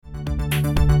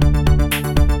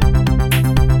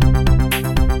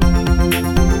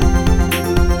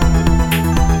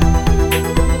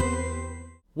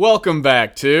Welcome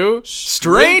back to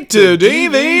Straight to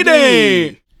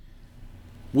DVD.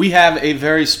 We have a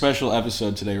very special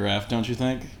episode today, Raph, don't you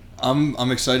think?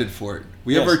 I'm excited for it.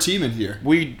 We have our team in here.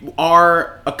 We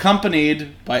are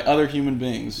accompanied by other human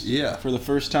beings. Yeah. For the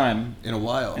first time. In a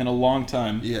while. In a long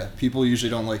time. Yeah. People usually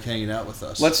don't like hanging out with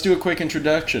us. Let's do a quick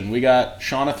introduction. We got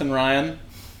Jonathan Ryan.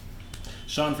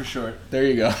 Sean for short. There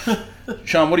you go.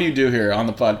 Sean, what do you do here on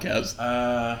the podcast?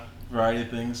 Variety of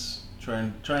things. Try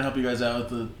and help you guys out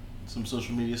with some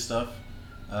social media stuff.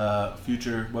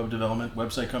 Future web development.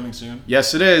 Website coming soon.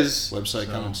 Yes, it is. Website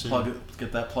coming soon.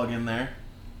 Get that plug in there.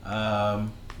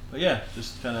 But yeah,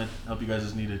 just kind of help you guys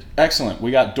as needed. Excellent. We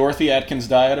got Dorothy Atkins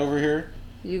Diet over here.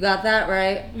 You got that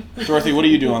right. Dorothy, what do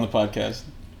you do on the podcast?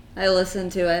 I listen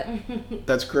to it.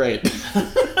 That's great.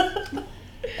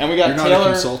 And we got You're not Taylor.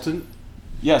 a consultant?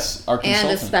 Yes, our consultant.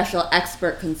 And a special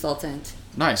expert consultant.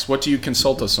 Nice. What do you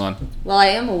consult us on? Well, I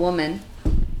am a woman.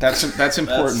 That's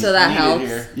important. So that needed helps.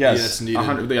 here. Yes, Yeah, it's needed.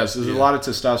 100, yes. There's a lot of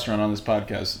testosterone on this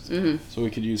podcast, so we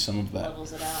could use some of that.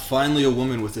 Levels it out. Finally a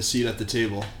woman with a seat at the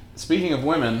table Speaking of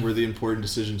women, where the important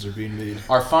decisions are being made.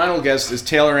 our final guest is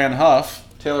Taylor Ann Huff.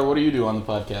 Taylor, what do you do on the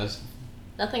podcast?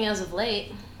 Nothing as of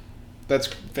late. That's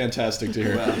fantastic to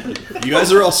hear. You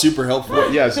guys are all super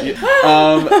helpful. Yes.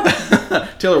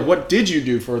 Taylor, what did you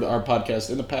do for our podcast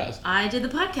in the past? I did the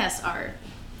podcast art.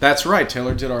 That's right.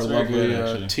 Taylor did our It's very lovely good,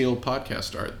 actually. teal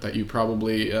podcast art that you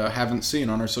probably haven't seen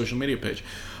on our social media page.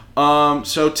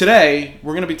 So today,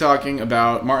 we're going to be talking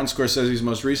about Martin Scorsese's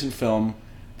most recent film,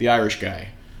 The Irish Guy.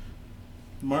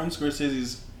 Martin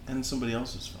Scorsese's and somebody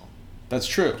else's film. That's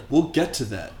true. We'll get to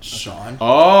that, Sean.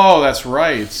 Oh, that's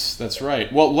right. That's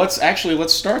right. Well, let's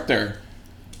start there.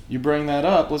 You bring that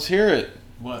up. Let's hear it.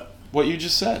 What? What you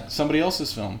just said. Somebody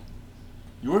else's film.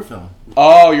 Your film.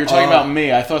 Oh, you're talking about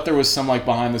me. I thought there was some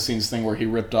behind the scenes thing where he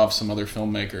ripped off some other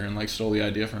filmmaker and stole the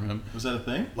idea from him. Was that a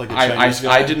thing? Like a Chinese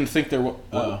guy? I didn't think there was.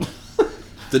 Oh.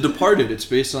 The Departed. It's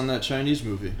based on that Chinese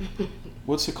movie.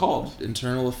 What's it called?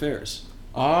 Internal Affairs.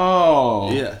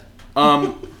 Oh. Yeah.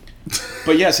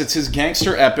 But yes, it's his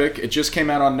gangster epic. It just came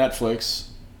out on Netflix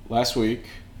last week,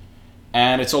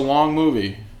 and it's a long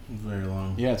movie. Very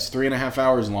long. Yeah, it's 3.5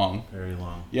 hours long. Very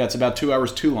long. Yeah, it's about 2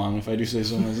 hours too long, if I do say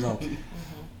so myself.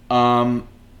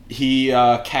 He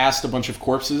cast a bunch of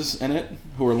corpses in it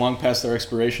who are long past their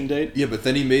expiration date. Yeah, but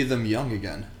then he made them young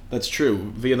again. That's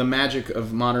true, via the magic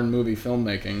of modern movie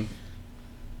filmmaking.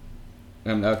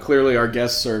 And clearly our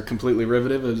guests are completely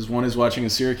riveted, as one is watching a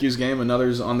Syracuse game,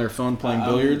 another's on their phone playing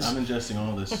billiards. I'm ingesting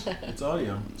all this. It's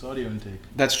audio. It's audio intake.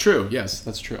 That's true, yes,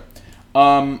 that's true.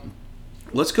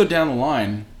 Let's go down the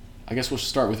line. I guess we'll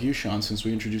start with you, Sean, since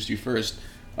we introduced you first.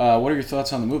 What are your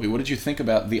thoughts on the movie? What did you think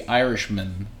about The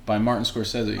Irishman by Martin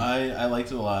Scorsese? I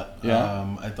liked it a lot.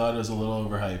 Yeah? I thought it was a little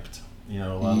overhyped. You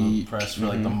know, a lot of the press for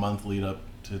the month lead up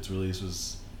to its release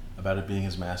was about it being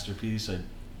his masterpiece. I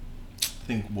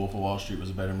think Wolf of Wall Street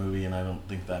was a better movie, and I don't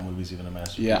think that movie's even a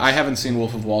masterpiece. Yeah, I haven't seen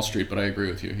Wolf of Wall Street, but I agree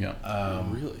with you, yeah.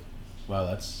 Really? Wow,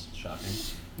 that's shocking.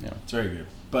 Yeah. It's very good.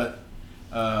 But,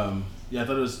 yeah, I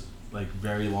thought it was,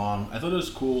 very long. I thought it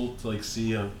was cool to,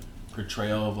 see a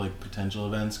portrayal of, potential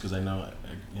events, because I know,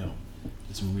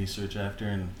 did some research after,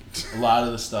 and a lot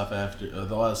of the stuff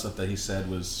that he said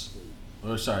was, a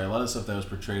lot of the stuff that was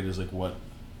portrayed is,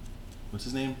 what's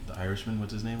his name? The Irishman,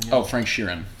 what's his name again? Oh, Frank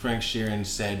Sheeran. Frank Sheeran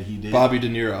said he did. Bobby De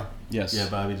Niro. Yes. Yeah,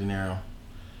 Bobby De Niro.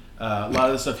 A lot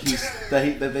of the stuff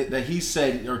that he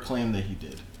said or claimed that he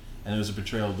did, and it was a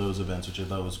portrayal of those events, which I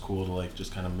thought was cool to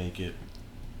just kind of make it,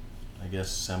 I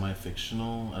guess,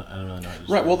 semi-fictional. I don't really know.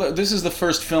 Right, well, this is the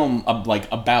first film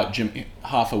about Jimmy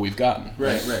Hoffa we've gotten.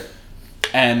 Right.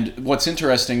 And what's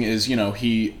interesting is,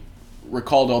 he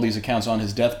recalled all these accounts on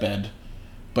his deathbed,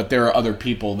 but there are other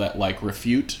people that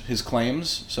refute his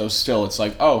claims. So still, it's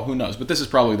oh, who knows? But this is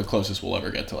probably the closest we'll ever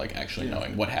get to actually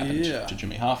knowing what happened to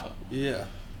Jimmy Hoffa. Yeah.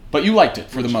 But you liked it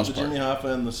for the most part. Jimmy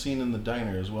Hoffa and the scene in the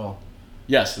diner as well.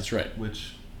 Yes, that's right.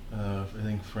 Which I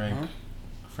think Frank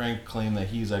claimed that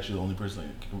he's actually the only person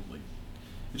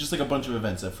it's just a bunch of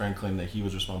events that Frank claimed that he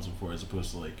was responsible for, as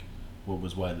opposed to what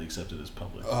was widely accepted as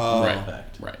public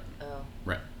fact. Right. Oh.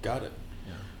 Right. Got it.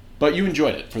 But you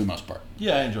enjoyed it for the most part.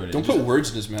 Yeah, I enjoyed it. Don't put words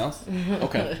in his mouth.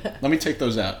 Okay. Let me take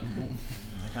those out.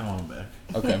 I kind of want them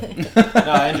back. Okay.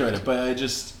 No, I enjoyed it, but I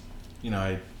just,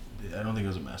 I don't think it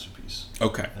was a masterpiece.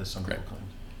 Okay. As some people claim.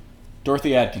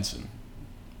 Dorothy Atkinson,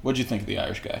 what'd you think of The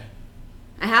Irish Guy?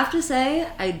 I have to say,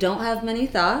 I don't have many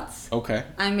thoughts. Okay.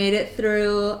 I made it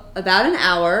through about an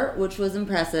hour, which was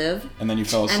impressive. And then you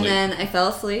fell asleep. And then I fell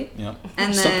asleep. Yep.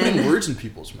 And Stop then putting words in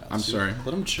people's mouths. I'm sorry.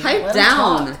 Let them chill. pipe Let 'em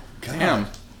down. talk. Damn.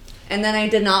 And then I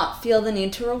did not feel the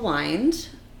need to rewind.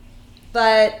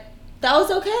 But that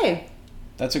was okay.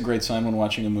 That's a great sign when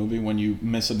watching a movie when you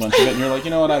miss a bunch of it and you're like, you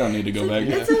know what, I don't need to go back.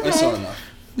 Yeah, It's okay. I saw enough.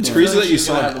 It's Yeah. crazy I feel that like you she's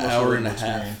saw gonna have an the most hour and a relatable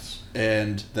half, experience.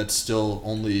 and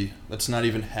that's not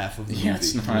even half of the movie. Yeah,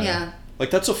 it's not. Yeah.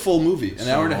 Like, that's a full movie. An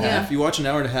hour and a Yeah. half. You watch an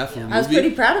hour and a half of a movie. I was pretty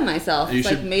proud of myself. You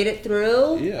Like, should- made it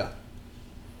through. Yeah.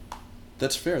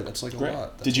 That's fair. That's like a Great.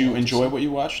 lot. That's Did a you lot to enjoy see. what you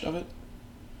watched of it?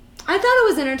 I thought it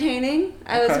was entertaining.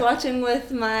 I Okay. was watching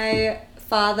with my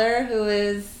father, who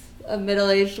is a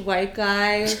middle-aged white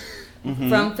guy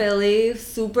from Philly.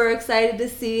 Super excited to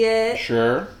see it.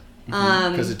 Sure.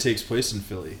 Because it takes place in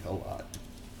Philly a lot.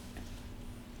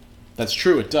 That's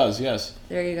true, it does, yes.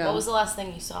 There you go. What was the last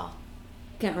thing you saw?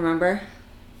 Can't remember.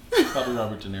 Probably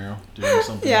Robert De Niro doing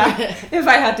something. if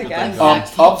I had to guess.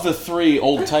 Of the three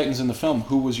old titans in the film,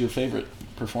 who was your favorite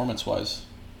performance-wise?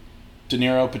 De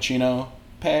Niro, Pacino,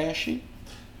 Pesci?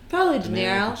 Probably De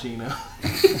Niro. Pacino.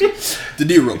 De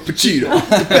Niro, Pacino,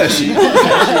 Pesci.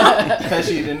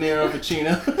 Pesci, De Niro,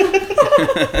 Pacino.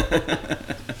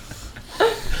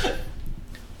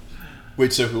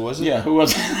 Wait, so who was it? Yeah, who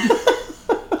was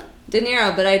it? De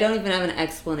Niro, but I don't even have an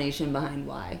explanation behind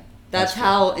why. That's That's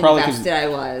how Probably 'cause- invested I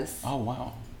was. Oh,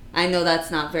 wow. I know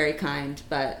that's not very kind,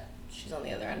 but She's on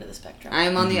the other end of the spectrum.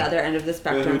 I'm on the other end of the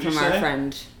spectrum who'd you from our say?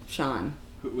 friend Sean.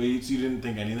 Wait, so you didn't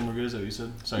think any of them were good? Is that what you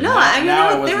said? Sorry. No, now- I mean now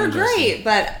they were wasn't invested. great,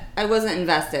 but I wasn't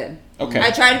invested. Okay.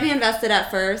 I tried to be invested at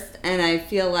first, and I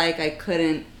feel like I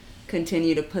couldn't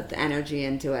continue to put the energy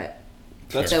into it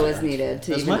That's that was fair. needed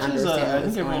to As even much as understand I what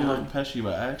was think going everyone on. loved Pesci,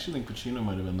 but I actually think Pacino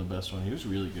might have been the best one. He was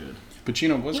really good.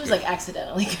 Pacino was He was good. like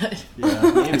accidentally good. Yeah,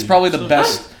 maybe. It's probably the So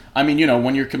best. I mean, you know,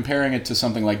 when you're comparing it to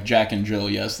something like Jack and Jill,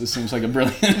 yes, this seems like a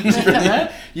brilliant.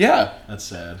 Yeah, That's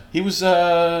sad. he was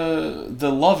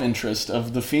the love interest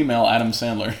of the female Adam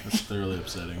Sandler. That's thoroughly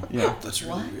upsetting. Yeah, That's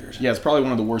really weird. yeah, it's probably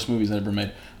one of the worst movies ever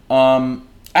made.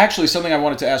 Actually, something I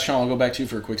wanted to ask Sean. I'll go back to you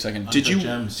for a quick second. Uncut Did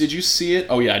Gems. you see it?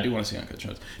 Oh yeah, I do want to see Uncut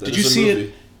Gems. That Did is you a see it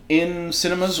movie. in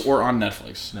cinemas or on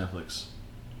Netflix? Netflix.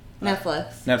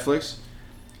 Netflix. Netflix.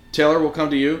 Taylor, we'll come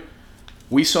to you.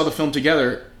 We saw the film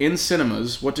together in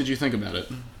cinemas. What did you think about it?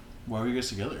 Why were you guys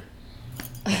together?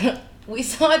 We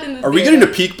saw it in the Are we theater. getting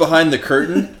to peek behind the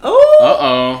curtain?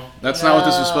 Uh-oh. That's not what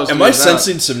this was supposed to Am be I about.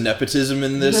 sensing some nepotism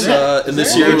in this Is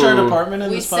this there an year? HR department in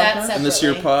We this sat podcast? In this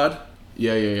year separately. pod?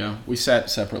 Yeah. We sat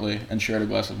separately and shared a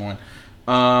glass of wine.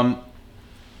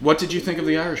 What did you think of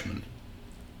The Irishman?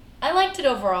 I liked it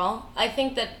overall. I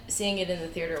think that seeing it in the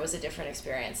theater was a different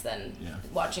experience than Yeah.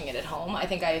 watching it at home. I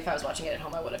think if I was watching it at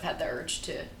home, I would have had the urge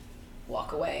to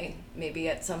walk away, maybe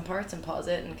at some parts and pause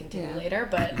it and continue Yeah. later.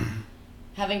 But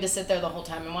having to sit there the whole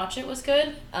time and watch it was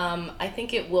good. I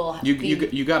think it will.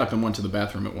 You got up and went to the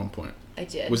bathroom at one point. I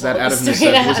did. Was that Well, out it of was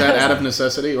straight necessity? Was that out. out of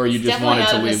necessity, or you It's just definitely wanted out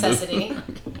to of leave? necessity.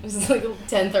 It was like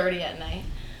 10:30 at night,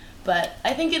 but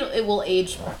I think it will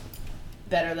age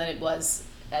better than it was,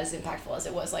 as impactful as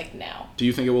it was like now. Do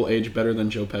you think it will age better than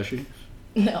Joe Pesci?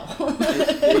 No.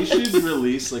 They should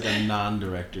release like a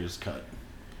non-director's cut.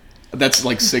 That's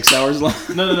like 6 hours long.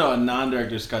 No, a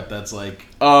non-director's cut that's like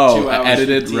Oh, 2 hours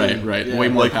edited, 15. right. Yeah. Way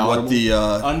more Like palatable. what the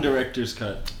Undirector's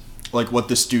cut. like what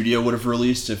the studio would have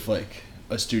released if like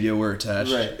a studio were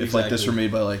attached. Right, If like this exactly. were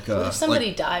made by like If somebody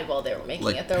like, died while they were making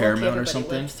like it, they're Paramount lucky or everybody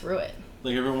something? lived through it.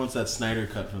 Like everyone wants that Snyder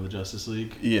cut from the Justice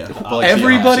League. yeah. The but, like, the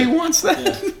Everybody opposite. wants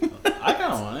that. Yeah. I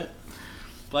kind of want it.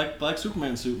 Black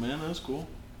Superman suit, man. That was cool.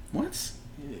 What?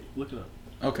 Yeah, look it up.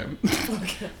 Okay.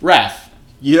 Raph,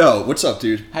 Yo, what's up,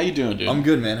 dude? how you doing, dude? I'm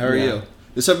good, man. How are Yeah. you?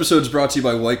 This episode's brought to you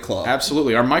by White Claw.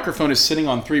 Absolutely. Our microphone is sitting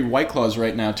on 3 White Claws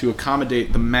right now to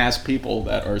accommodate the mass people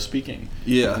that are speaking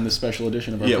Yeah. in this special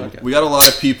edition of our Yeah, podcast. we got a lot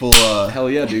of people. Hell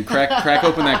yeah, dude. Crack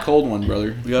open that cold one,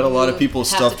 brother. We got a lot of people Have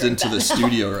to stuffed drink into that the now.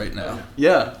 studio right now.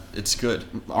 Yeah. It's good.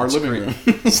 Our It's living great.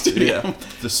 room studio. Yeah.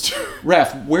 The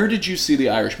Raph, where did you see The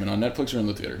Irishman? On Netflix or in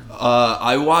the theater?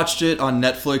 I watched it on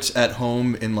Netflix at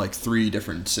home in like 3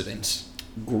 different sittings.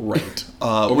 Great.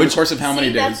 Over Which the course of how many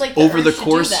See, days? that's like over the urge to do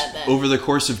course that, then. over the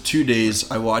course of 2 days,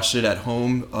 I watched it at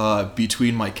home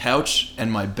between my couch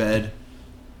and my bed.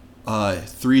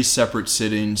 3 separate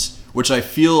sittings, which I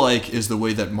feel like is the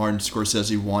way that Martin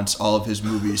Scorsese wants all of his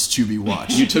movies to be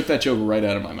watched. You took that joke right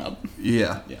out of my mouth.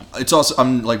 Yeah. Yeah. It's also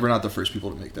we're not the first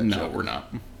people to make that No, joke. we're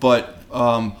not. But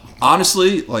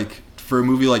honestly, like for a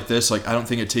movie like this, like I don't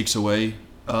think it takes away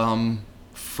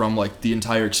from like the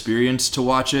entire experience to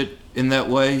watch it in that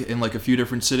way in like a few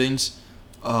different sittings.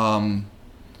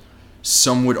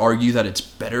 Some would argue that it's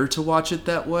better to watch it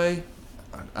that way.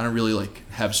 I don't really like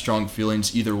have strong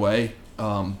feelings either way.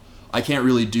 I can't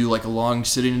really do like a long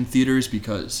sitting in theaters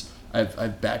because I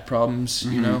have back problems,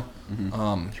 you know.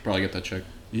 Should probably get that checked.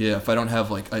 Yeah, if I don't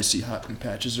have like icy hot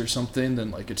patches or something,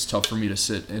 then like it's tough for me to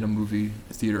sit in a movie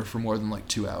theater for more than like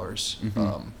 2 hours.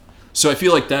 So I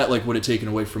feel like that like would have taken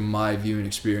away from my viewing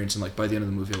experience, and like by the end of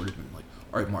the movie I would have been like,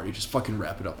 all right, Marty, just fucking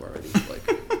wrap it up already.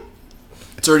 Like,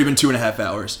 it's already been 2.5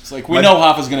 hours. It's like, we know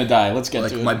Hoffa's gonna die. Let's get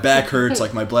like to it. my back hurts,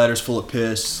 like my bladder's full of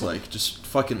piss. Like, just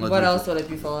fucking. What else would it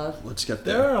be full of? Let's get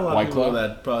There there. are a lot White of people Claw?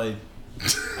 that probably.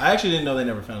 I actually didn't know they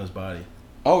never found his body.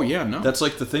 Oh yeah, no. That's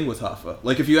like the thing with Hoffa.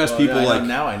 Like, if you ask Well, people yeah, like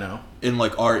now I know. in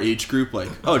like our age group, like,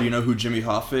 oh, do you know who Jimmy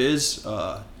Hoffa is?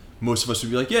 Most of us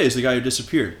would be like, yeah, he's the guy who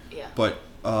disappeared. Yeah. But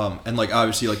and like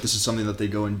obviously like this is something that they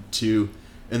go into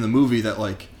in the movie, that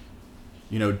like,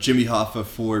 you know, Jimmy Hoffa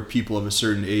for people of a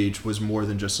certain age was more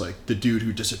than just like the dude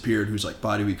who disappeared, whose like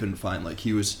body we couldn't find. Like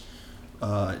he was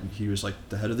like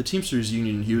the head of the Teamsters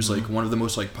Union. He was like one of the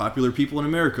most like popular people in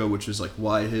America, which is like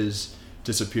why his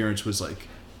disappearance was like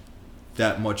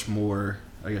that much more,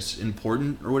 I guess,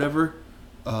 important or whatever.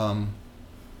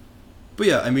 But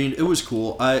yeah, I mean, it was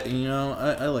cool. I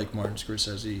like Martin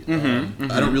Scorsese.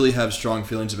 I don't really have strong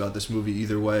feelings about this movie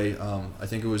either way. I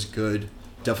think it was good.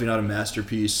 Definitely not a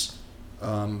masterpiece,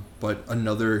 but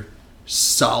another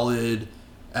solid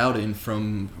outing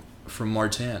from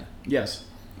Martin. yes.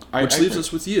 Which I leaves agree.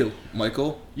 us with you,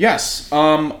 Michael. Yes.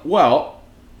 Well,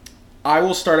 I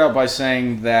will start out by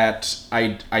saying that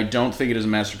I don't think it is a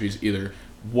masterpiece either.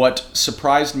 What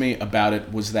surprised me about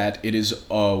it was that it is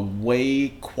a way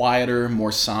quieter,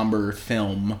 more somber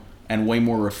film and way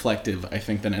more reflective, I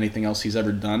think, than anything else he's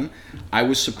ever done. I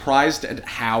was surprised at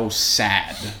how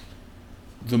sad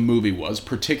the movie was,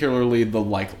 particularly the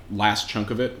like last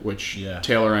chunk of it, which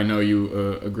Taylor, I know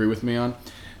you agree with me on.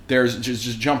 There's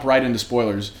just jump right into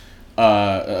spoilers.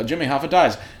 Jimmy Hoffa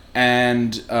dies,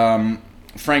 and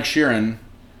Frank Sheeran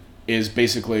is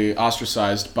basically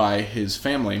ostracized by his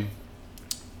family,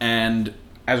 and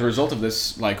as a result of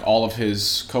this, like all of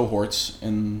his cohorts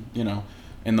in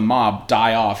the mob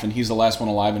die off, and he's the last one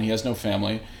alive, and he has no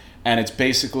family. And it's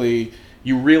basically,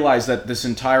 you realize that this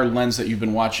entire lens that you've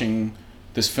been watching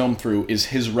this film through is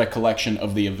his recollection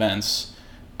of the events,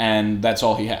 and that's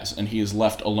all he has, and he is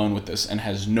left alone with this and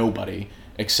has nobody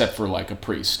except for like a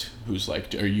priest who's like,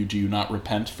 do you not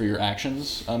repent for your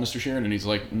actions, Mr. Sheeran? And he's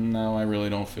like, no, I really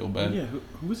don't feel bad. Yeah,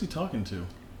 who was he talking to?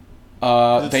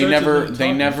 They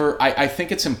never. I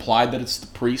think it's implied that it's the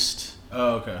priest.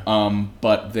 Oh, okay.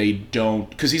 But they don't,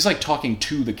 because he's like talking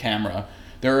to the camera.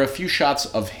 There are a few shots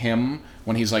of him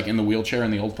when he's like in the wheelchair in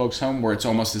the old folks' home where it's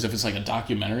almost as if it's like a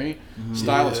documentary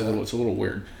style. Yeah. It's a little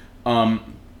weird.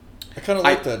 I kind of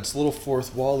like that. It's a little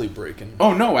fourth wall-y breaking.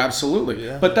 Oh no, absolutely.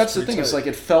 Yeah, but that's the pretty thing. It's tight. like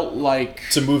it felt like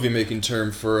It's a movie-making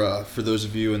term for those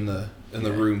of you in the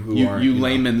room who you aren't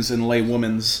laymen's and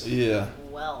laywomen's. Yeah.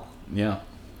 Well. Yeah.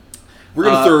 We're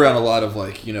gonna throw around a lot of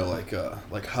like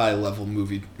high-level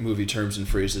movie terms and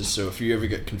phrases. So if you ever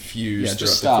get confused just throughout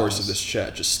the stop course us. of this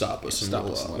chat, just stop us, and stop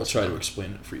us and let we'll us try know. to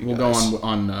explain it for you We'll guys. go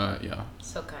on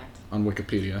So kind. on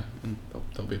Wikipedia, and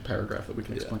there'll be a paragraph that we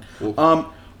can explain.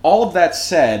 Well- All of that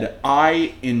said,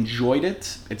 I enjoyed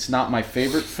it. It's not my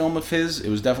favorite film of his. It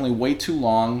was definitely way too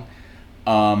long.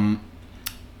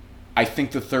 I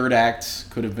think the third act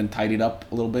could have been tidied up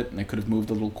a little bit, and it could have moved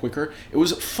a little quicker. It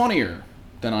was funnier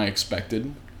than I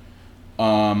expected.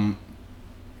 But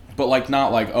like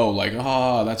not like,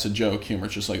 that's a joke humor.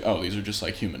 It's just like, oh, these are just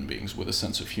like human beings with a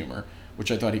sense of humor,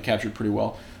 which I thought he captured pretty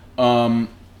well.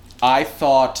 I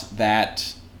thought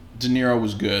that De Niro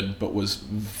was good, but was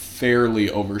fairly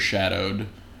overshadowed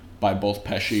by both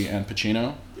Pesci and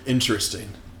Pacino. Interesting.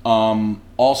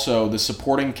 Also, the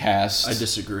supporting cast... I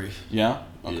disagree. Yeah?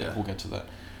 Okay, Yeah. we'll get to that.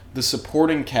 The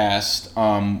supporting cast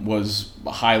was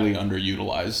highly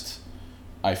underutilized,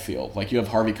 I feel. Like, you have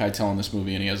Harvey Keitel in this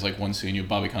movie, and he has, like, one scene. You have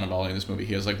Bobby Cannavale in this movie.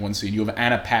 He has, like, one scene. You have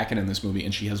Anna Paquin in this movie,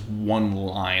 and she has one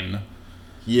line.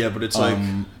 Yeah, but it's like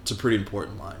it's a pretty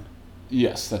important line.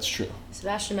 Yes, that's true.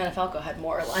 Sebastian Manifalco had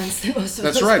more lines than most of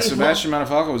That's those right. people. Sebastian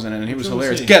Manifalco was in it, and he was Who was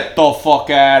hilarious. he? Get the fuck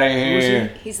out of was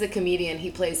here. He's the comedian. He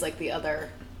plays like the other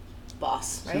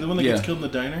boss, Is right? he the one that Yeah. gets killed in the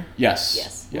diner? Yes.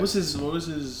 Yes. What was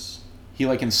his? He,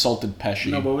 like, insulted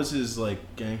Pesci. No, what was his like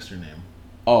gangster name?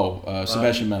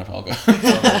 Sebastian Manifalco.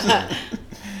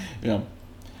 Oh,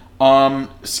 Yeah.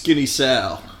 Skinny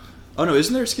Sal. Oh no,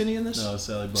 isn't there Skinny in this? no,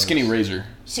 Sally Bugs. Skinny Razor.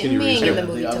 Skinny Him being in Razor. the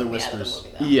movie The took other me out of the whispers.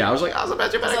 movie, though. Yeah, I was like,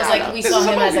 Sebastian So Manifalco. I was like, we This saw is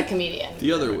a him as a movie. comedian.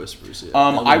 The other whispers.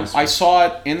 Yeah. I saw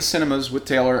it in cinemas with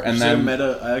Taylor, and Is it then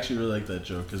meta? I actually really like that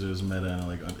joke because it was meta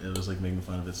and it was like making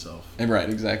fun of itself. right,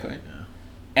 exactly. Yeah.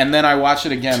 And then I watched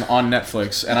it again on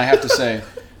Netflix, and I have to say,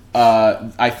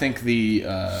 I think the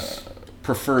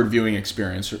preferred viewing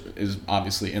experience is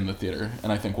obviously in the theater,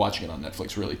 and I think watching it on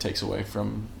Netflix really takes away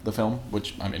from the film,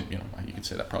 which, I mean, you could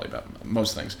say that probably about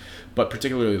most things, but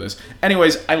particularly this.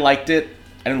 Anyways, I liked it.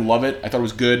 I didn't love it. I thought it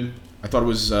was good. I thought it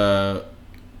was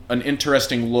an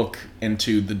interesting look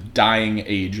into the dying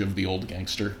age of the old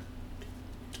gangster.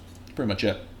 That's pretty much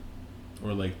it.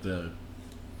 Or like the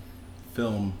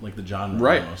film, like the genre.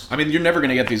 Right. Almost. I mean, you're never going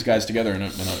to get these guys together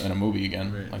in a movie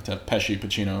again. Right. Like to have Pesci,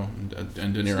 Pacino, and De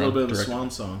Niro. It's a little bit of a direct.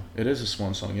 swan song, It is a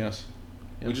swan song, yes.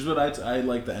 which is what I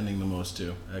like the ending the most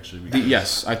too. Actually,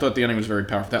 Yes, I thought the ending was very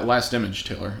powerful. That last image,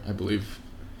 Taylor, I believe,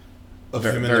 Of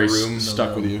very, him in very the room.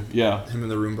 stuck with you. Yeah. Him in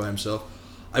the room by himself.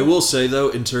 I will say though,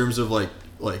 in terms of like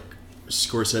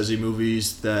Scorsese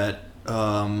movies that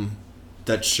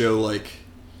that show like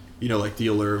like the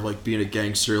allure of like being a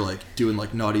gangster, like doing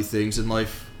like naughty things in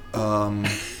life.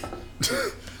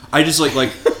 I just like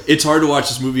it's hard to watch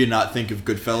this movie and not think of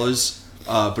Goodfellas,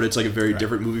 but it's like a very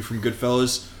different movie from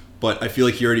Goodfellas. But I feel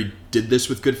like he already did this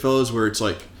with Goodfellas, where it's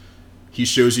like he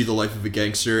shows you the life of a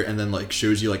gangster and then like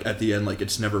shows you like at the end like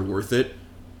it's never worth it.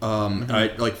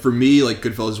 I like for me like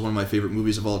Goodfellas is one of my favorite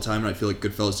movies of all time, and I feel like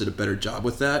Goodfellas did a better job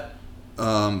with that.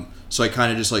 So I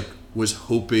kind of just like was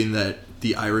hoping that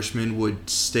The Irishman would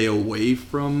stay away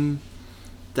from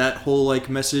that whole like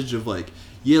message of like,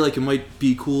 yeah, like it might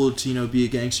be cool to be a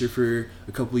gangster for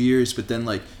a couple of years, but then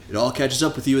like it all catches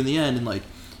up with you in the end, and like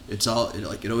it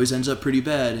always ends up pretty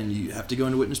bad, and you have to go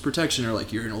into witness protection, or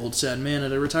like you're an old sad man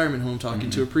at a retirement home talking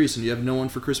to a priest, and you have no one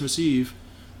for Christmas Eve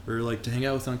or like to hang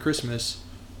out with on Christmas.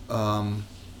 So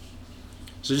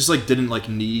just like didn't like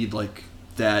need like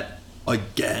that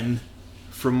again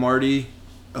from Marty,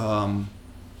 but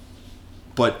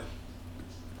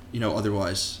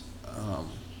otherwise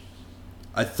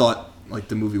I thought like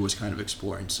the movie was kind of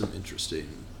exploring some interesting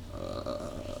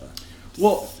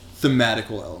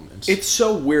thematical elements. It's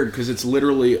so weird because it's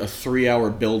literally a 3-hour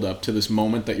build-up to this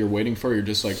moment that you're waiting for. You're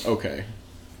just like, okay,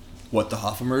 What, the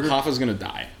Hoffa murder? Hoffa's going to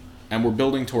die. And we're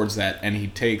building towards that, and he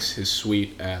takes his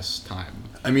sweet-ass time.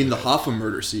 I mean, the Hoffa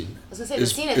murder scene I was gonna say the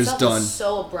scene itself was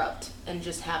so abrupt and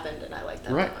just happened, and I like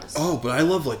that. Right. Most. Oh, but I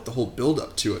love like the whole build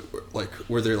up to it,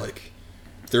 where they're in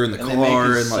the And they car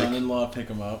make his and like son-in-law pick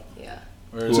him up, Yeah.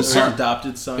 or his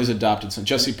adopted son. His adopted son,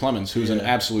 Jesse Plemons, who's an Yeah.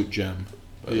 absolute gem.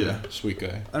 Yeah. Sweet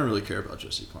guy. I don't really care about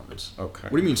Jesse Plemons. Okay.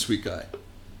 What do you mean, sweet guy?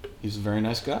 He's a very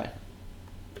nice guy.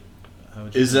 How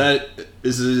would you Is know?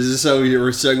 this how we were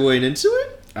segueing into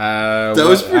it? That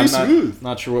was pretty smooth.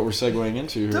 Not sure what we're segueing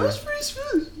into here. That was pretty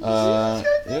smooth. Yeah,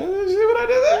 see what I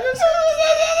did there?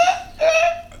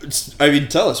 I mean,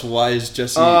 tell us, why is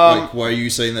Jesse? Why are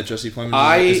you saying that Jesse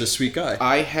Plemons is a sweet guy?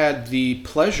 I had the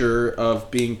pleasure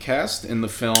of being cast in the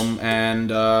film,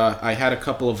 and I had a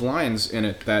couple of lines in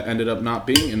it that ended up not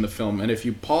being in the film. And if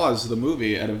you pause the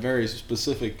movie at a very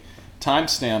specific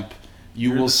timestamp,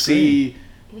 you will see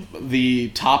the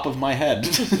top of my head.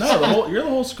 No, you're the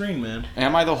whole screen, man.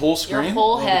 Am I the whole Your screen?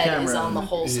 whole the head camera is on the on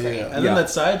whole screen. Yeah. And then that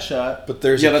side shot. But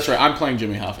there's Yeah, that's right. I'm playing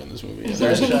Jimmy Hoffa in this movie. Yeah,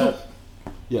 Side shot.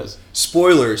 yes.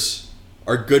 spoilers.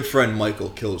 Our good friend Michael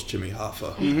kills Jimmy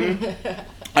Hoffa.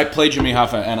 I play Jimmy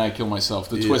Hoffa and I kill myself.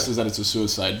 The twist Yeah. is that it's a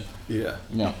suicide. Yeah,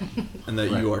 Yeah. and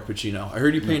that Right. you are Pacino. I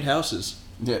heard you paint houses.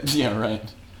 Yeah, right.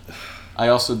 I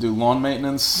also do lawn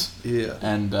maintenance Yeah,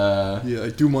 and yeah. I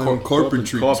do my own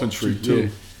carpentry too.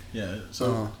 Yeah.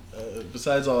 So,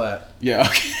 besides all that, Yeah.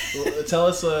 Okay. well, tell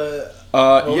us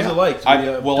what was it like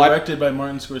to be directed by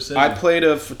Martin Scorsese? I played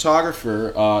a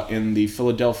photographer in the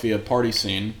Philadelphia party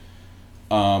scene,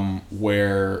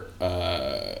 where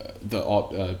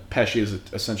Pesci is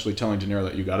essentially telling De Niro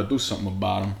that you got to do something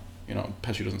about him.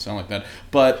 Pesci doesn't sound like that,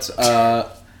 but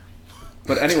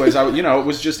anyways,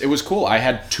 it was cool. I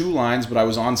had 2 lines, but I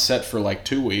was on set for like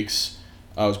 2 weeks.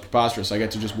 It was preposterous. I got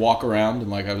to just walk around,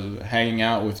 and like I was hanging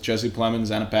out with Jesse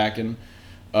Plemons, Anna Paquin.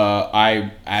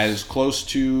 I as close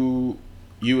to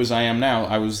you as I am now.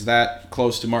 I was that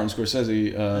close to Martin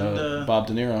Scorsese, And, Bob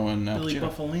De Niro, and Billy Pacino.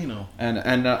 Buffalino.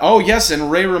 And oh yes, and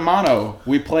Ray Romano.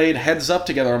 We played Heads Up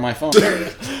together on my phone.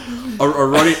 a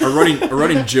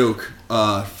running joke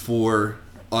for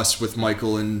us with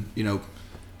Michael and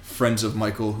friends of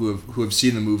Michael who have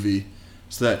seen the movie,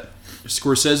 so that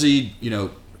Scorsese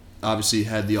obviously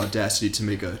had the audacity to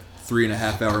make a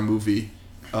 3.5-hour movie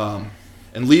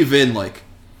and leave in like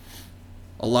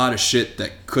a lot of shit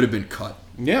that could have been cut.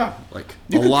 Yeah, Like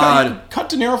you a could lot. cut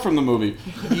De Niro from the movie.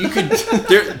 You could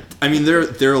there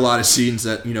are a lot of scenes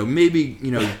that maybe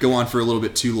go on for a little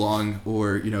bit too long,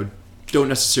 or don't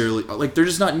necessarily like, they're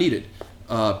just not needed.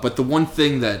 But the one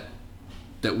thing that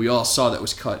we all saw that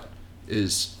was cut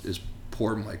is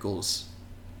poor Michael's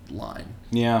line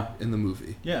Yeah, in the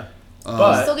movie. Yeah.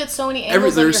 But Still get so many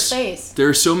angles of your face. There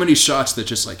are so many shots that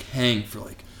just like hang for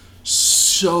like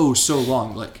so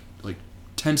long, like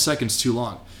 10 seconds too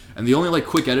long. And the only like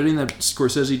quick editing that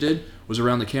Scorsese did was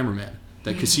around the cameraman,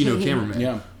 that casino cameraman,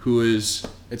 Yeah. who is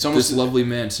It's almost this lovely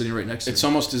man sitting right next to It's him.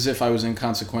 almost as if I was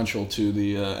inconsequential to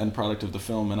the end product of the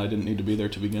film, and I didn't need to be there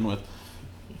to begin with.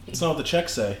 it's not what the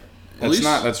checks say. That's least-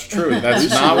 not. That's true. That's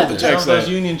not what the It's not text what those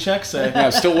says. union checks say. Yeah,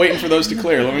 still waiting for those to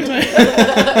clear. Let me tell you.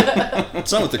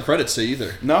 It's not what the credits say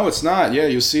either. No, it's not. Yeah,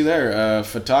 you see there,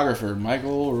 photographer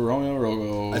Michael Romeo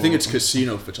Rogo. I think it's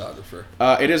casino photographer.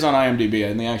 It is on IMDb.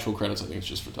 In the actual credits, I think it's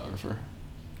just photographer.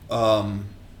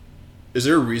 Is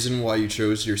there a reason why you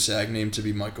chose your SAG name to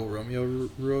be Michael Romeo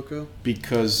Rocco?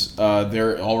 Because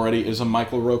there already is a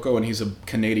Michael Rocco, and he's a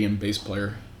Canadian bass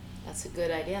player. That's a good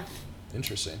idea.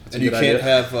 Interesting. That's And a you good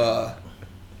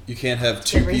can't have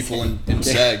two Good people in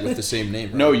SAG with the same name,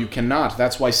 right? No, you cannot.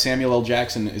 That's why Samuel L.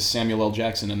 Jackson is Samuel L.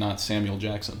 Jackson and not Samuel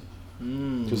Jackson.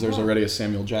 Because there's already a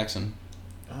Samuel Jackson.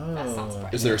 That's not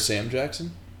surprising. Is there a Sam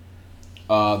Jackson?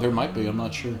 There might be. I'm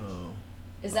not sure.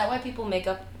 Is that why people make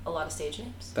up a lot of stage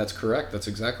names? That's correct. That's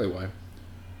exactly why.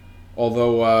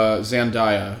 Although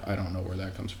Zendaya, I don't know where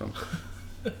that comes from.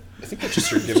 I think that's just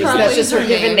her given Probably That's just her her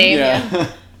given name. name. Yeah.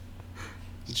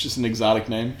 It's just an exotic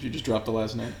name. You just dropped the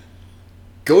last name.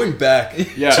 Going back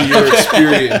Yeah. to your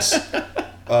experience,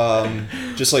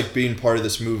 just like being part of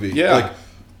this movie. Yeah. Like,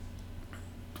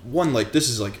 one, like this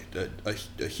is like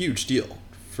a huge deal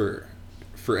for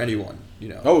anyone, you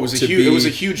know. Oh, it was to a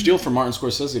huge deal for Martin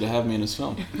Scorsese to have me in his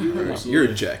film. You're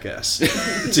a jackass.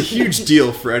 It's a huge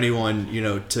deal for anyone, you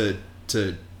know, to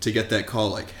get that call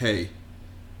like, hey,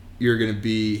 you're gonna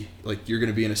be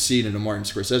in a scene in a Martin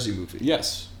Scorsese movie.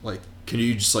 Yes. Like, can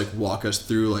you just like walk us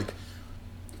through like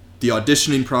the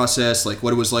auditioning process, like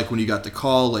what it was like when you got the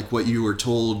call, like what you were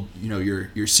told, you know,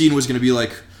 your scene was gonna be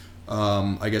like.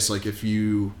 I guess like if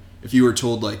you were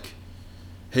told like,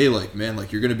 hey, like man,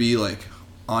 like you're gonna be like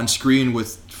on screen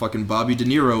with fucking Bobby De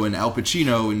Niro and Al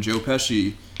Pacino and Joe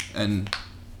Pesci and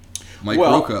Mike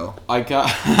Rocco. I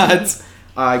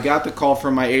got the call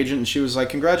from my agent, and she was like,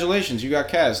 "Congratulations, you got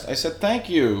cast." I said, "Thank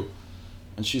you,"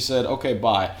 and she said, "Okay,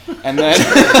 bye." And then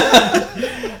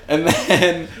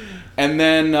and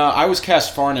then I was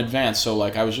cast far in advance, so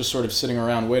like I was just sort of sitting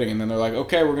around waiting, and then they're like,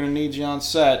 "Okay, we're gonna need you on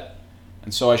set,"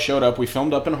 and so I showed up. We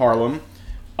filmed up in Harlem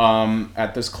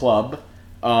at this club,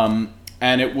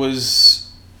 and it was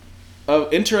an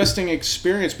interesting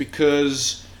experience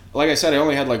because, like I said, I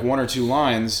only had like one or two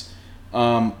lines.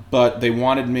 But they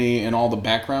wanted me in all the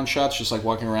background shots, just like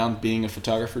walking around, being a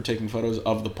photographer, taking photos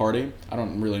of the party. I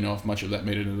don't really know if much of that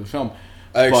made it into the film.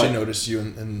 I actually but- noticed you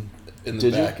in the Did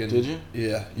you? back. And Did you?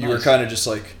 Yeah, you Nice. were kind of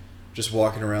just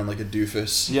walking around like a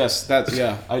doofus. Yes,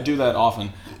 I do that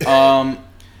often. That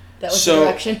was So- the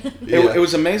direction. It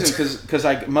was amazing because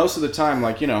I most of the time,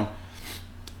 like, you know,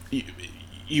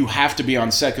 you have to be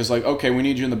on set because, like, okay, we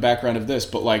need you in the background of this,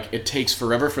 but like it takes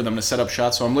forever for them to set up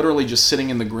shots. So I'm literally just sitting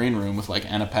in the green room with like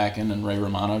Anna Paquin and Ray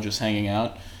Romano just hanging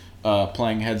out,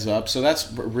 playing heads up. So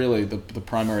that's really the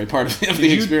primary part of the Did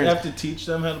you experience. have to teach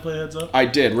them how to play heads up? I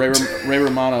did. Ray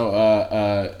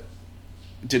Romano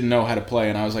didn't know how to play,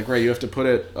 and I was like, Ray, you have to put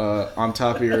it on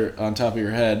top of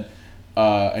your head,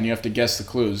 and you have to guess the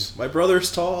clues. My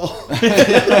brother's tall.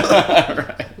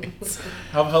 Right.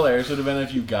 How hilarious would it have been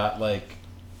if you got like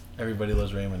Everybody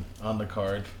Loves Raymond on the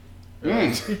card?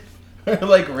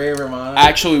 Like Ray Romano.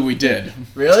 Actually, we did.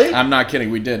 Really? I'm not kidding.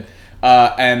 We did.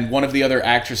 And one of the other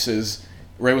actresses,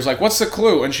 Ray was like, "What's the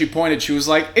clue?" And she pointed. She was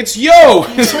like, "It's yo."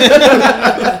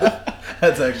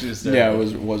 That's actually hysterical. Yeah,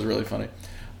 it was really funny.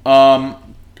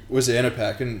 Was Anna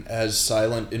Paquin as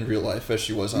silent in real life as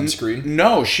she was on screen?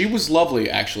 No, she was lovely.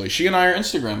 Actually, she and I are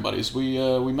Instagram buddies. We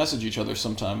message each other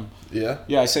sometime. Yeah.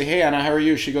 Yeah, I say, "Hey Anna, how are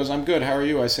you?" She goes, "I'm good. How are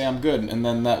you?" I say, "I'm good." And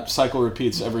then that cycle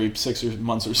repeats every 6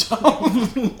 months or so.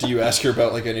 Do you ask her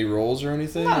about like any roles or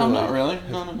anything? No, Or, not like, really.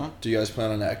 No. Do you guys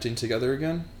plan on acting together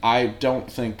again? I don't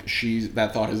think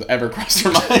that thought has ever crossed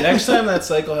her mind. Next time that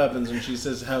cycle happens and she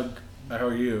says, how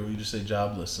are you? You just say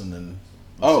jobless and then see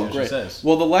Oh, what great. she says.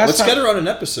 Well, the last Let's time, get her on an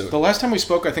episode. The last time we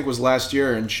spoke, I think, was last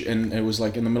year, and it was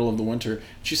like in the middle of the winter.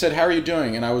 She said, "How are you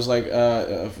doing?" And I was like,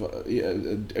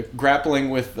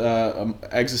 grappling with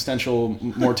existential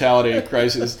mortality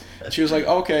crisis. She was like,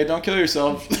 "Okay, don't kill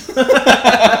yourself."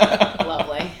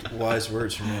 Lovely. Wise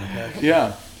words from Anna Paquin.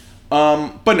 Yeah.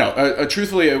 But no,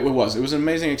 truthfully, it was an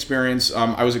amazing experience.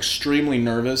 I was extremely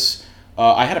nervous.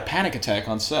 I had a panic attack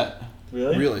on set.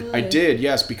 Really? I did,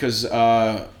 yes, because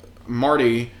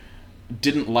Marty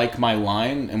didn't like my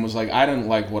line and was like, I didn't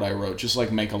like what I wrote. Just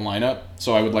like make a lineup.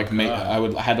 So I would like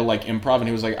I had to like improv, and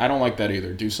he was like, I don't like that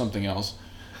either. Do something else.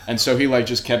 And so he like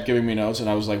just kept giving me notes, and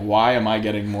I was like, why am I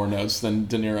getting more notes than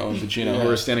De Niro and Pacino, who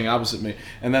are standing opposite me?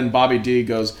 And then Bobby D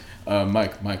goes,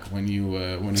 Mike, when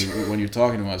you're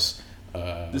talking to us,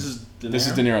 This is De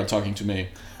Niro talking to me.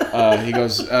 He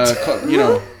goes,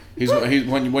 he's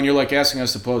when you're like asking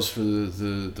us to pose for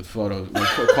the photo, like,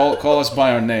 call us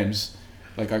by our names,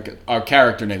 like our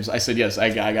character names. I said yes,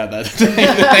 I got that.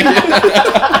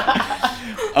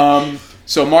 Thank you.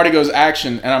 So Marty goes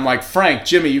action, and I'm like, Frank,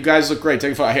 Jimmy, you guys look great.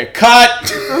 Take a photo. I hear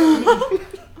cut,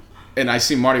 and I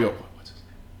see Marty go, what's his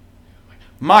name?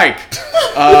 Mike.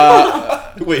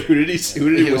 Wait, who did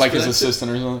he Like his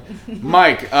assistant or something.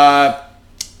 Mike,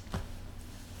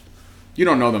 you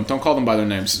don't know them. Don't call them by their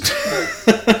names.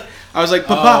 I was like,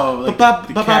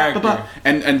 Papa.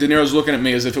 And De Niro's looking at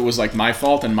me as if it was like my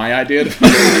fault and my idea.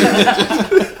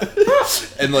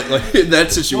 And like in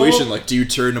that situation, like, do you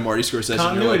turn to Marty Scorsese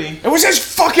and you're like, It was his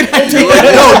fucking idea.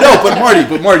 no,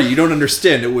 but Marty, you don't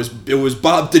understand. It was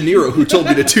Bob De Niro who told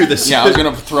me to do this. Yeah, I was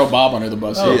gonna throw Bob under the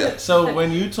bus. Oh, Yeah. So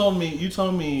when you told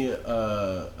me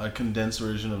a condensed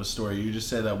version of a story, you just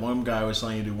said that one guy was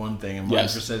telling you to do one thing, and Martin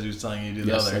Yes. Scorsese was telling you to do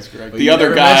the Yes, other. that's correct. But The you other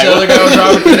never guy- mentioned the other guy was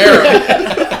Robert De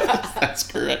Niro. That's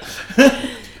correct.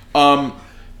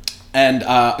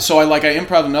 So I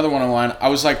improv another one online. I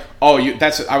was like,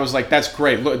 that's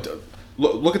great.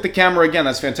 Look at the camera again.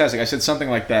 That's fantastic. I said something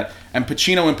like that. And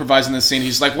Pacino improvised in this scene.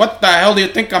 He's like, what the hell do you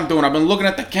think I'm doing? I've been looking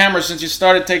at the camera since you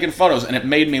started taking photos. And it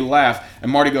made me laugh.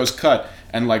 And Marty goes, cut.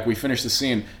 And like we finished the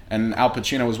scene. And Al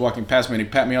Pacino was walking past me and he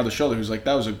pat me on the shoulder. He was like,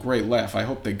 that was a great laugh. I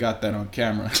hope they got that on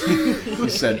camera. He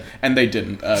said, and they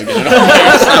didn't get it on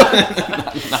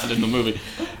there. Not in the movie.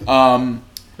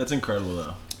 That's incredible,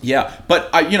 though. Yeah, but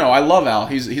I love Al.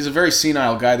 He's a very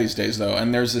senile guy these days, though.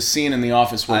 And there's a scene in The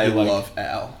Office where I he love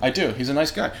Al. I do. He's a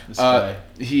nice guy. This guy.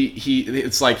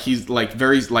 It's like he's like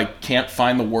very like can't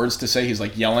find the words to say. He's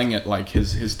like yelling at like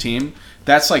his team.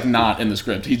 That's like not in the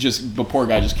script. The poor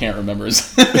guy just can't remember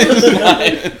his line.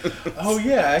 Oh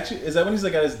yeah, actually, is that when he's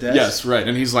like at his desk? Yes, right.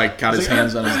 And he's like got his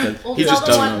hands on his head. Well, He tell just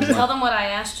them doesn't know his tell line. them what I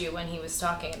asked you when he was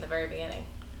talking at the very beginning.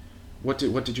 What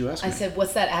did you ask I me? said,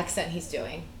 "What's that accent he's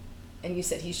doing?" And you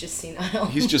said he's just senile.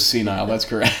 He's just senile. That's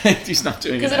correct. He's not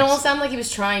doing it. Because it almost sounded like he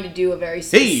was trying to do a very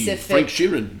Hey, specific, Frank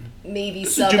Sheeran. maybe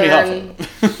This is Jimmy Southern,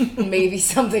 Hoffa. maybe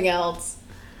something else.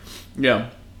 Yeah.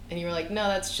 And you were like, "No,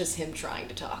 that's just him trying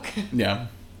to talk." Yeah.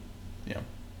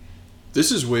 This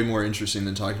is way more interesting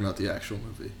than talking about the actual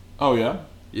movie. Oh yeah.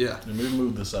 Yeah. And maybe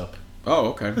move this up. Oh,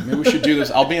 okay. Maybe we should do this.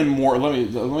 I'll be in more. Let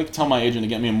me tell my agent to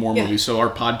get me in more Yeah. movies so our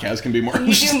podcast can be more You do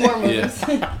interesting. more movies.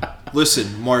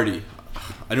 Listen, Marty,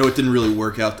 I know it didn't really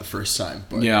work out the first time,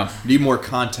 but Yeah. I need more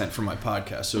content for my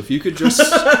podcast. So if you could just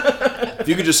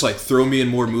like throw me in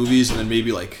more movies and then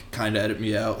maybe like kind of edit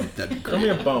me out, like, that'd be Throw me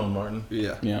great. a bone, Martin.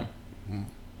 Yeah. Yeah.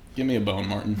 Give me a bone,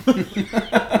 Martin.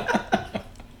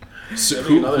 So That'd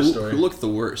be another story. who looked the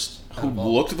worst? Who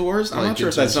looked the worst? I'm Like, not sure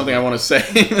if in that's terms something I want to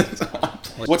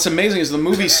say. What's amazing is the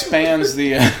movie spans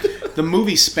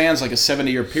like a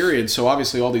 70-year period. So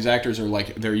obviously all these actors are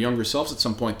like their younger selves at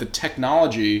some point. The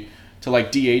technology to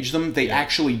like de-age them, they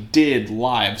actually did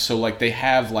live. So like they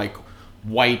have like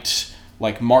white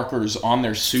like markers on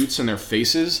their suits and their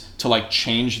faces to like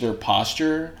change their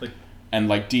posture Like- and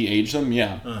like de-age them.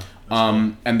 Yeah. That's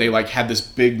And they like had this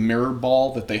big mirror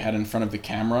ball that they had in front of the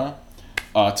camera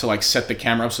to like set the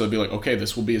camera up, so they'd be like, okay,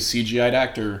 this will be a CGI'd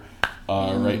actor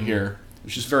right here,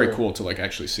 which is very cool to like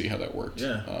actually see how that worked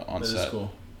Yeah, on that set. is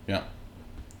cool. Yeah.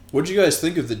 What did you guys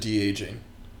think of the de-aging?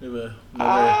 Maybe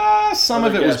Some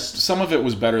Other of it guests.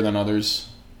 was better than others.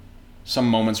 Some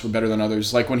moments were better than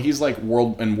others. Like when he's like in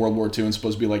World War II and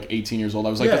supposed to be like 18 years old,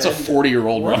 I was like, Yeah, that's a and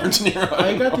 40-year-old Well, Robert De Niro.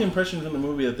 I got the impression from the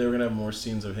movie that they were gonna have more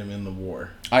scenes of him in the war.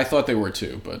 I thought they were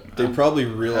too, but They probably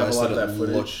realized lot that of it that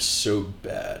footage. looked so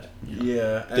bad.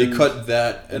 Yeah, They and cut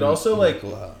that. It and also like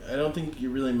Michael out. I don't think you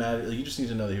really matter. Like you just need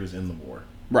to know that he was in the war,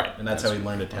 right, and that's how he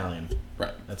learned Italian.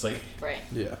 right. That's like Right.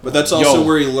 Yeah, but that's also Yo.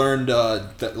 where he learned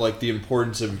that like the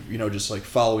importance of just like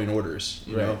following orders.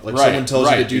 You know, Right. like Right, someone tells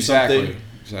you right, to do exactly, something,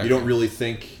 exactly. you don't really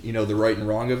think the right and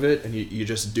wrong of it, and you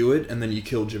just do it, and then you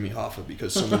kill Jimmy Hoffa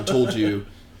because someone told you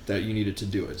that you needed to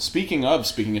do it. Speaking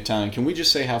Italian, can we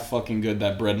just say how fucking good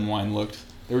that bread and wine looked?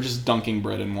 They were just dunking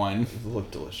bread and wine. It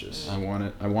looked delicious. I want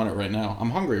it. I want it right now.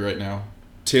 I'm hungry right now.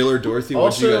 Taylor, Dorothy,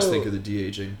 what did you guys Also- think of the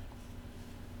de-aging?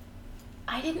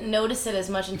 I didn't notice it as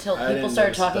much until I people didn't started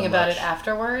notice talking that about much. it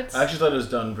afterwards. I actually thought it was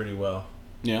done pretty well.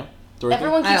 Yeah. Dorothy?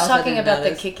 Everyone I keeps also talking didn't about the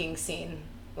notice. kicking scene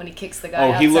when he kicks the guy Oh,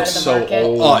 outside he looks of the so market.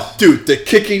 old. Oh, dude, the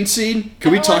kicking scene.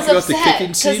 Can we talk about the kicking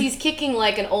Because scene? he's kicking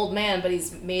like an old man, but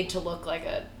he's made to look like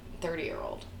a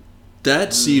 30-year-old.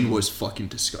 That scene was fucking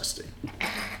disgusting.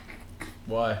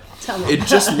 Why? Tell me. It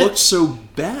just looked so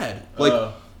bad.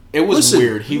 Like It was Listen,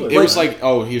 weird. It like- was like,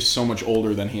 oh, he's so much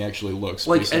older than he actually looks.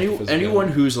 like based off the physicality. anyone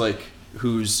who's like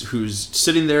who's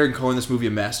sitting there and calling this movie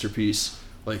a masterpiece,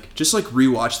 like just like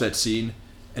rewatch that scene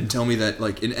and tell me that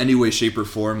like in any way, shape, or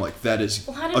form, like that is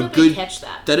Well, how did a nobody good catch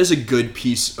that? That is a good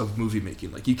piece of movie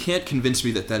making. Like you can't convince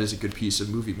me that that is a good piece of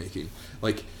movie making.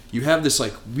 Like you have this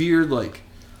like weird like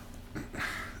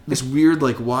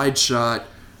wide shot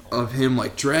of him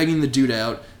like dragging the dude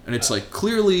out, and it's like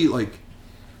clearly like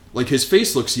his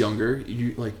face looks younger.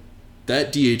 You like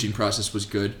that de-aging process was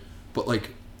good, but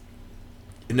like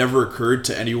it never occurred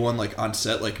to anyone like on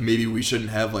set like maybe we shouldn't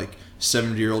have like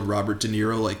 70-year-old Robert De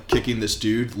Niro like kicking this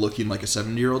dude looking like a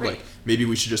 70-year-old. Right. Like maybe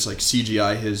we should just like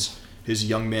CGI his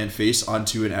young man face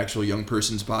onto an actual young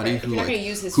person's body Right. If who you're not like gonna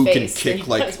use his who face, can then kick you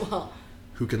like might as well.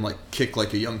 who can like kick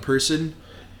like a young person.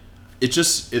 It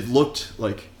looked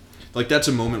like that's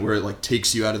a moment where it like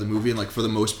takes you out of the movie, and like for the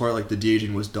most part like the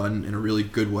de-aging was done in a really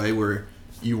good way where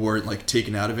you weren't like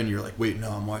taken out of it and you're like, wait,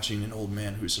 no, I'm watching an old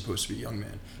man who's supposed to be a young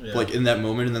man. Yeah. But, like in that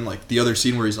moment, and then like the other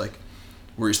scene where he's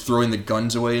throwing the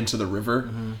guns away into the river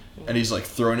and he's like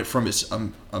throwing it from his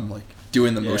I'm like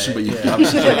doing the motion, but you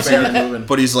obviously can't see it. moving.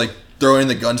 But he's like throwing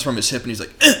the guns from his hip and he's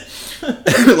like and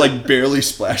it like barely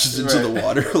splashes into the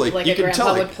water. Like you a can grandpa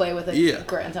tell would like, play with a yeah.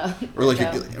 grandpa. or like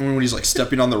Yeah. when he's like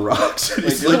stepping on the rocks. Like,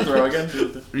 he's do the like, throw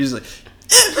again? he's like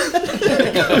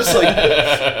it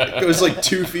goes like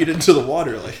 2 feet into the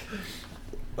water, like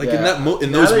in that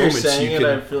in now those that you're moments saying you it,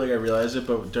 I can. feel like I realized it,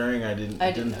 but during it didn't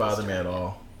notice bother me during at it.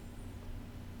 all.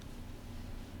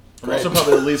 I'm Great. also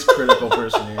probably the least critical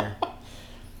person here.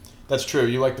 That's true.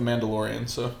 You like the Mandalorian,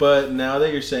 so But now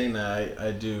that you're saying that,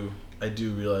 I do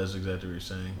realize exactly what you're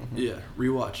saying. Yeah,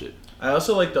 rewatch it. I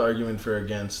also like the argument for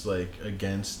against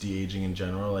de-aging in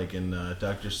general. Like in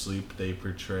Doctor Sleep, they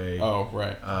portray oh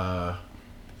right.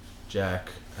 Jack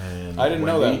and I didn't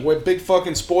know Wendy. that. What big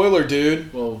fucking spoiler,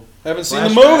 dude? Well, Haven't seen the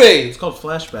flashback- movie. It's called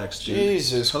flashbacks, dude.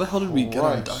 Jesus, How the hell did we get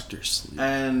on Christ. Doctor Sleep?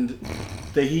 And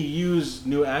he used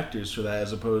new actors for that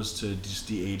as opposed to just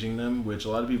de-aging them, which a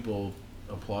lot of people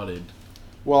applauded.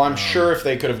 Well, I'm sure if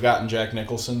they could have gotten Jack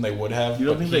Nicholson, they would have. You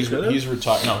don't but think they could have? He's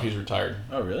retired. No, he's retired.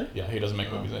 Oh, really? Yeah, he doesn't make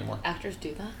movies anymore. Actors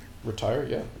do that. Retire?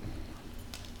 Yeah.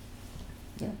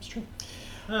 Yeah, it's true.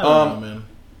 I don't know, man.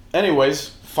 Anyways,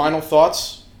 final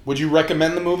thoughts. Would you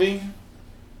recommend the movie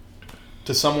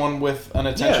to someone with an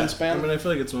attention span? I mean, I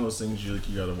feel like it's one of those things you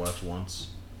gotta watch once.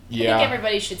 I think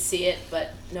everybody should see it,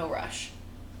 but no rush.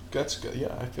 That's good.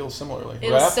 Yeah, I feel similarly.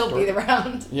 It'll Raph, still be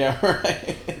around. Yeah,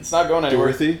 right. It's not going anywhere.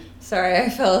 Dorothy? Sorry, I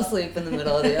fell asleep in the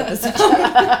middle of the episode.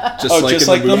 Just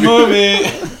like the movie.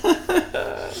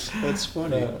 That's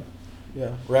funny.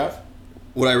 Yeah. Raph?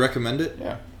 Would I recommend it?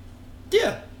 Yeah.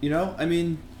 Yeah. You know, I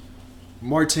mean,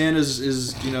 Martin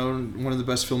is one of the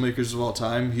best filmmakers of all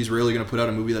time. He's rarely going to put out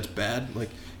a movie that's bad. Like,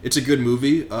 it's a good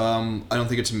movie. I don't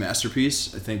think it's a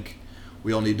masterpiece. I think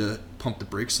we all need to pump the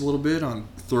brakes a little bit on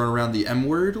throwing around the M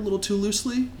word a little too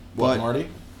loosely. What, But Marty?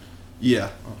 yeah,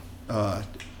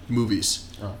 movies.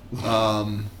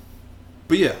 Oh.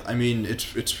 But yeah, I mean,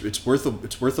 it's worth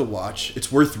a watch.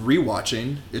 It's worth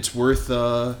rewatching. It's worth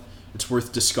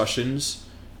discussions,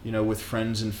 with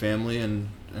friends and family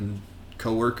and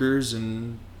coworkers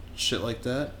and shit like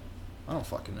that. I don't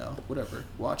fucking know. Whatever.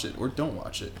 Watch it or don't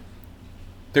watch it.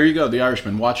 There you go, The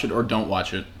Irishman. Watch it or don't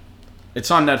watch it. It's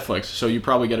on Netflix, so you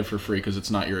probably get it for free because it's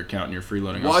not your account and you're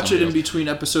freeloading. Watch it in between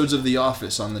episodes of The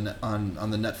Office on the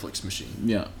on the Netflix machine.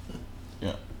 Yeah.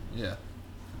 Yeah. Yeah.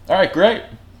 All right, great.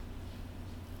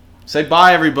 Say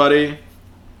bye, everybody.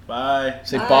 Bye.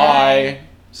 Say Bye. bye.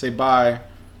 Say bye.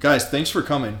 Guys, thanks for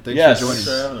coming. Thanks Yes. for joining Thanks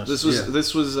for us. having us.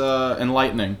 This was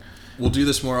enlightening. We'll do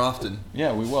this more often.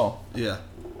 Yeah, we will. Yeah.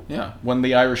 Yeah, when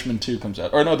The Irishman 2 comes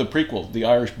out. Or no, the prequel, The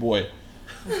Irish Boy,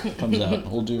 comes out.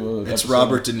 We'll do a It's episode.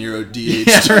 Robert De Niro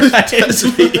de-aged Yeah, right. as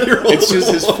an 8-year-old. It's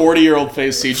just his 40-year-old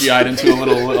face CGI'd into a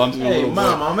little Hey, boy.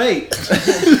 Mom, I'm 8.